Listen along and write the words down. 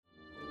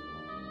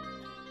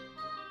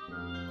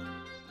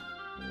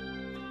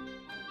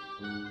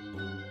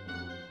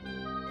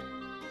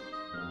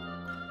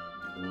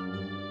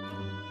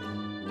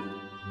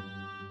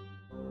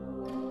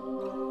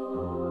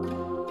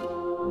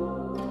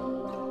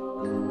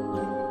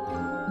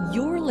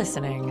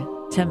listening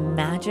to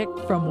Magic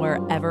from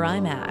Wherever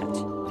I'm At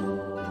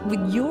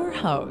with your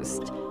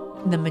host,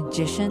 the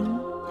magician,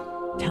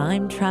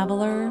 time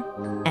traveler,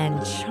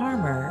 and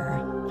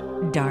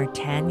charmer,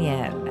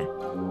 D'Artagnan.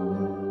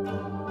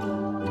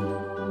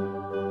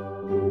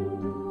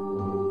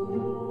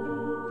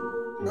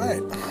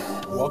 Right.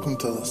 Welcome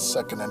to the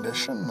second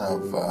edition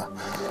of the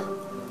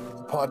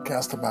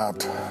podcast about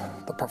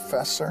the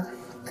professor,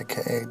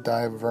 aka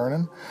Di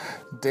Vernon,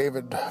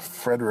 David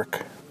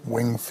Frederick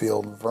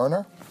Wingfield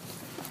Werner.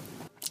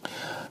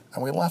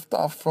 And we left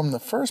off from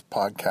the first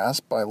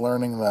podcast by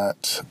learning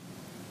that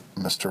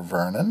Mr.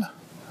 Vernon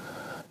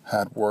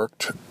had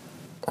worked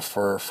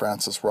for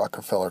Francis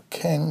Rockefeller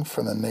King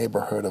for the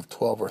neighborhood of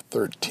 12 or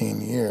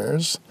 13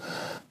 years.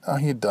 Now,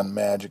 he'd done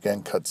magic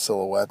and cut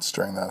silhouettes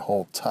during that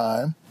whole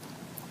time.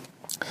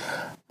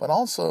 But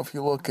also, if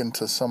you look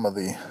into some of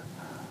the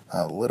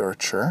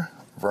literature,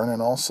 Vernon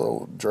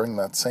also, during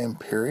that same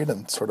period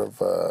and sort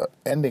of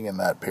ending in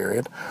that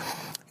period,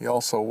 he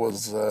also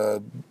was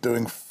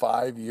doing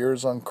 5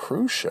 years on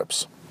cruise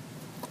ships.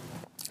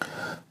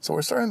 So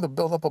we're starting to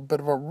build up a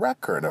bit of a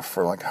record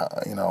for, like, how,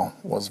 you know,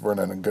 was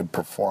Vernon a good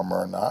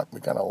performer or not?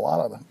 We got a lot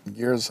of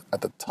years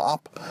at the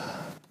top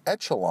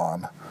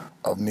echelon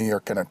of New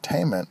York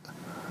entertainment.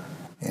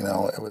 You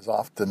know, it was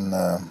often,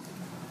 I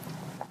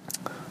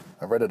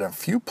read it in a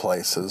few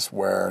places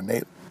where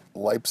Nate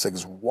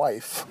Leipzig's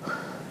wife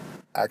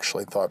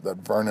actually thought that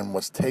Vernon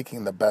was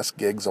taking the best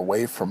gigs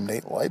away from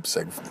Nate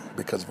Leipzig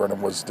because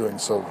Vernon was doing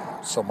so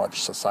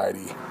much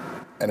society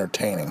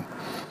entertaining.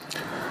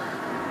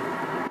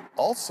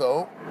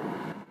 Also,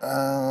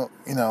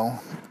 you know,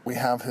 we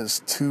have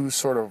his two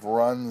sort of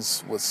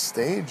runs with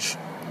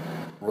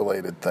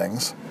stage-related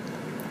things.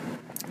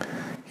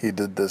 He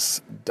did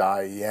this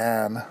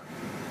Diane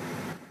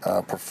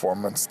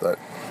performance that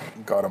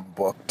got him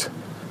booked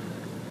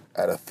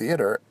at a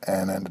theater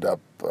and ended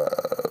up,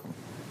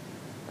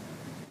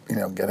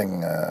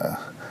 getting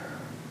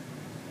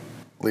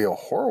Leo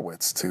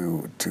Horowitz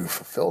to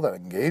fulfill that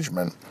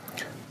engagement,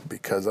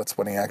 because that's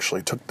when he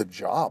actually took the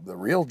job, the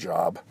real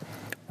job,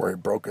 where he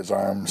broke his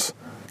arms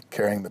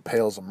carrying the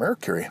pails of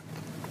mercury.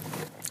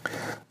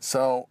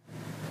 So,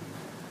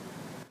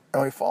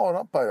 and we followed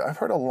up by, I've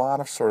heard a lot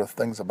of sort of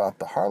things about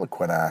the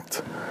Harlequin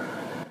Act,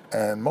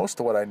 and most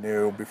of what I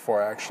knew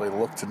before I actually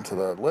looked into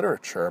the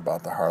literature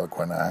about the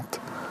Harlequin Act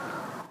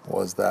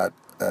was that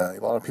a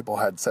lot of people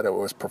had said it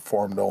was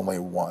performed only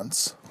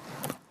once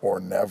or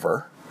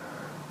never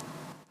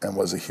and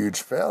was a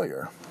huge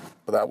failure.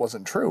 But that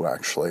wasn't true,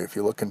 actually. If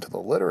you look into the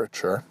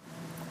literature,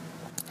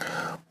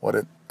 what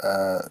it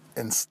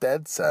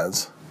instead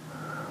says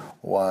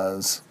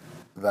was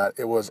that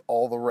it was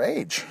all the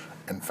rage,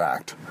 in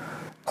fact,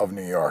 of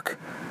New York.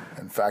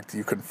 In fact,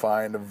 you can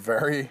find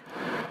very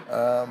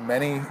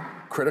many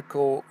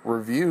critical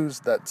reviews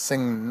that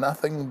sing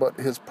nothing but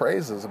his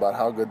praises about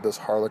how good this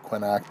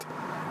Harlequin Act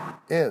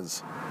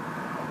is.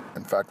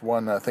 In fact,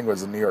 one, I think it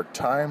was the New York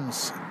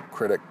Times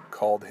critic,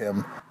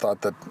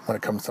 thought that when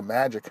it comes to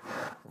magic,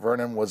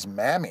 Vernon was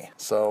mammy.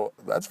 So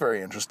that's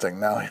very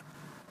interesting. Now,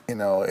 you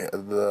know,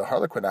 the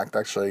Harlequin Act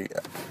actually,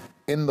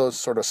 in those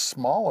sort of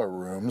smaller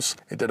rooms,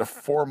 it did a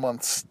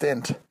 4-month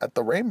stint at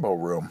the Rainbow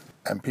Room,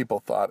 and people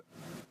thought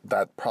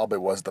that probably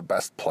was the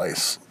best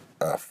place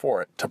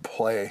for it to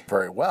play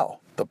very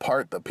well. The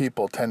part that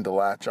people tend to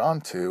latch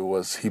onto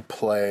was he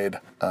played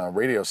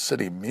Radio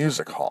City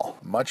Music Hall,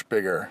 a much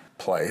bigger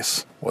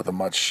place with a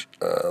much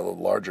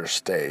larger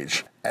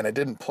stage. And it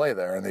didn't play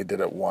there, and they did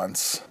it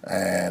once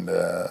and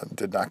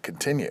did not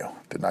continue,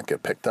 did not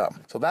get picked up.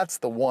 So that's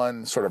the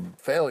one sort of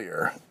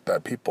failure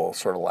that people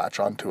sort of latch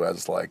onto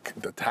as, like,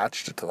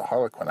 detached it to the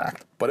Harlequin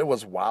Act. But it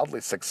was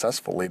wildly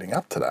successful leading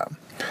up to that.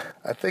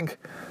 I think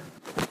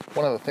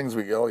one of the things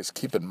we always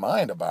keep in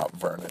mind about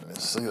Vernon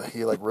is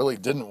he really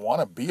didn't want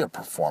to be a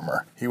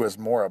performer. He was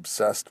more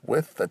obsessed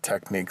with the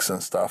techniques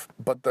and stuff.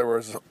 But there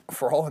was,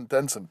 for all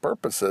intents and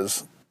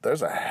purposes,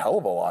 there's a hell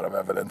of a lot of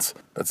evidence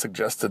that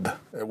suggested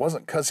it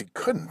wasn't because he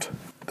couldn't,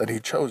 that he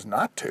chose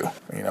not to.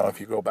 You know,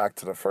 if you go back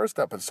to the first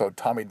episode,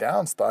 Tommy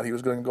Downs thought he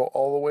was going to go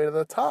all the way to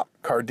the top.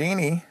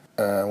 Cardini,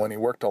 when he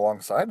worked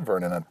alongside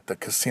Vernon at the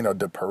Casino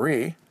de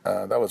Paris,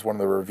 that was one of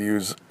the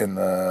reviews in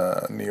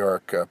the New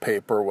York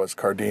paper, was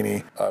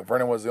Cardini.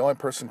 Vernon was the only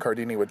person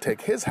Cardini would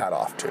take his hat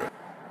off to.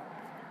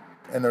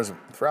 And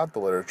throughout the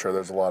literature,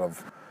 there's a lot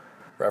of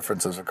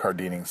references of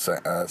Cardini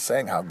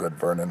saying how good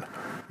Vernon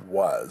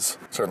was.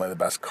 Certainly the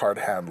best card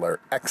handler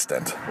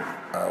extant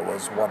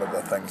was one of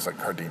the things that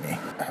Cardini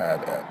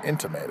had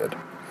intimated.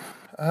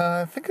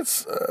 I think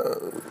it's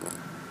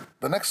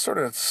the next sort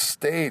of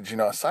stage, you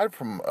know, aside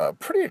from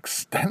pretty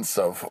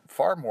extensive,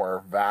 far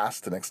more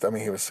vast and extent. I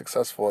mean, he was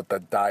successful at the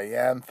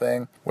Diane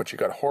thing, which he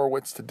got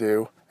Horowitz to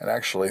do, and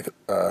actually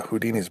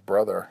Houdini's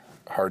brother,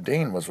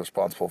 Hardin, was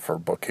responsible for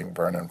booking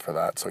Vernon for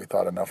that, so he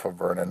thought enough of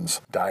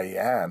Vernon's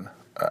Diane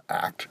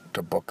act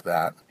to book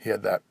that. He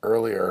had that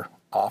earlier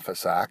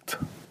office act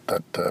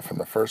that from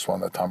the first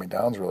one that Tommy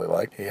Downs really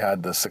liked. He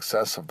had the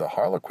success of the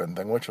Harlequin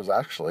thing, which was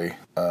actually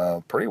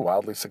pretty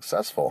wildly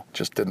successful.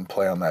 Just didn't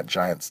play on that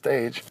giant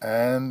stage.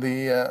 And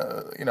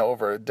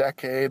over a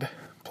decade,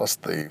 plus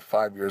the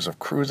 5 years of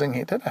cruising,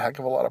 he did a heck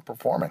of a lot of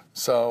performing.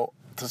 So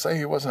to say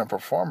he wasn't a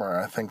performer,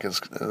 I think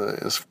is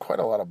quite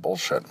a lot of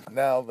bullshit.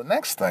 Now, the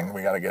next thing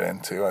we got to get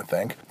into, I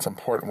think, it's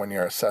important when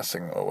you're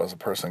assessing was a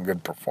person a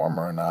good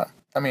performer or not.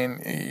 I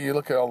mean, you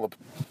look at all the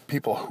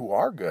people who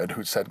are good,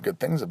 who said good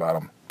things about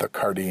him. The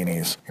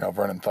Cardinis.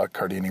 Vernon thought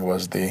Cardini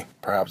was the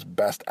perhaps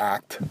best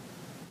act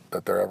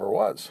that there ever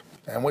was.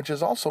 And which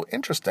is also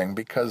interesting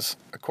because,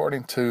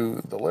 according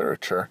to the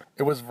literature,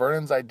 it was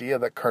Vernon's idea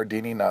that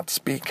Cardini not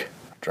speak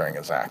during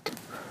his act.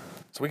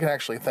 So we can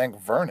actually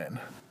thank Vernon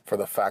for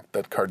the fact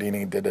that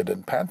Cardini did it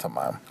in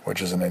pantomime,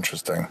 which is an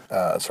interesting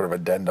sort of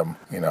addendum,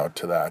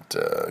 to that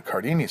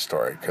Cardini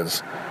story.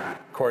 Because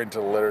according to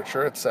the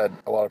literature, it said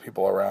a lot of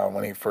people around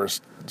when he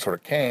first sort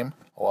of came,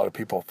 a lot of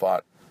people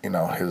thought,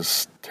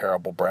 his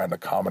terrible brand of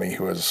comedy he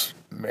was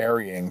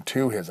marrying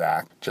to his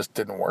act just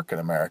didn't work in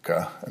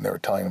America, and they were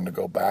telling him to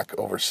go back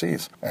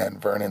overseas.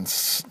 And Vernon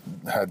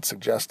had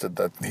suggested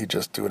that he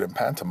just do it in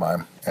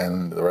pantomime,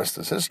 and the rest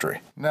is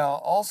history. Now,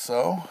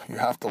 also, you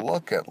have to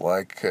look at,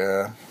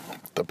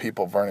 the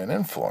people Vernon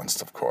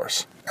influenced, of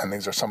course. And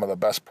these are some of the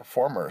best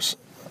performers,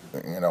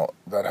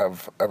 that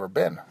have ever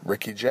been.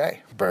 Ricky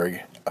Jay,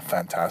 a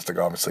fantastic,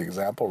 obviously,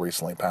 example,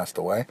 recently passed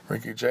away.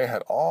 Ricky Jay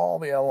had all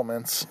the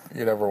elements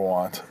you'd ever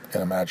want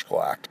in a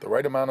magical act. The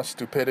right amount of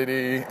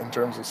stupidity in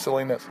terms of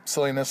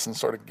silliness and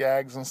sort of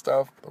gags and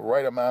stuff. The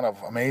right amount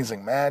of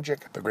amazing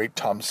magic. The great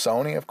Tom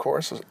Sony, of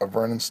course, is a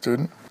Vernon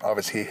student.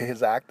 Obviously,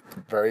 his act,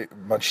 very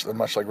much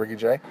like Ricky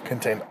Jay,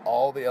 contained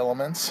all the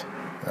elements.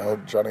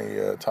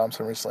 Johnny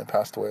Thompson recently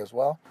passed away as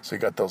well. So you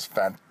got those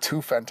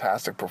two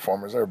fantastic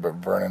performers there, but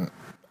Vernon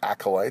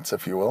acolytes,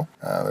 if you will.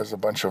 There's a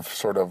bunch of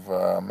sort of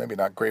maybe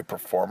not great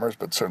performers,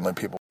 but certainly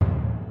people.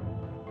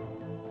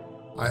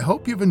 I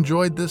hope you've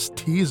enjoyed this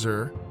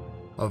teaser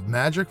of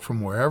Magic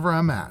from Wherever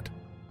I'm At.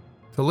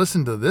 To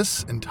listen to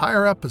this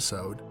entire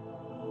episode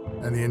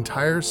and the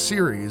entire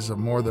series of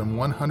more than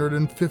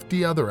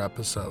 150 other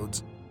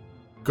episodes,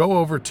 go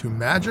over to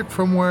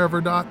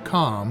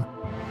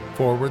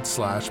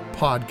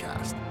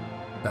magicfromwherever.com/podcast.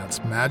 That's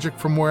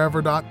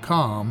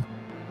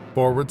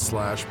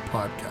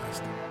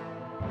magicfromwherever.com/podcast.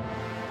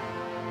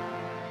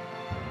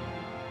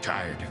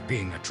 Tired of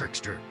being a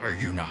trickster, are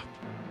you not?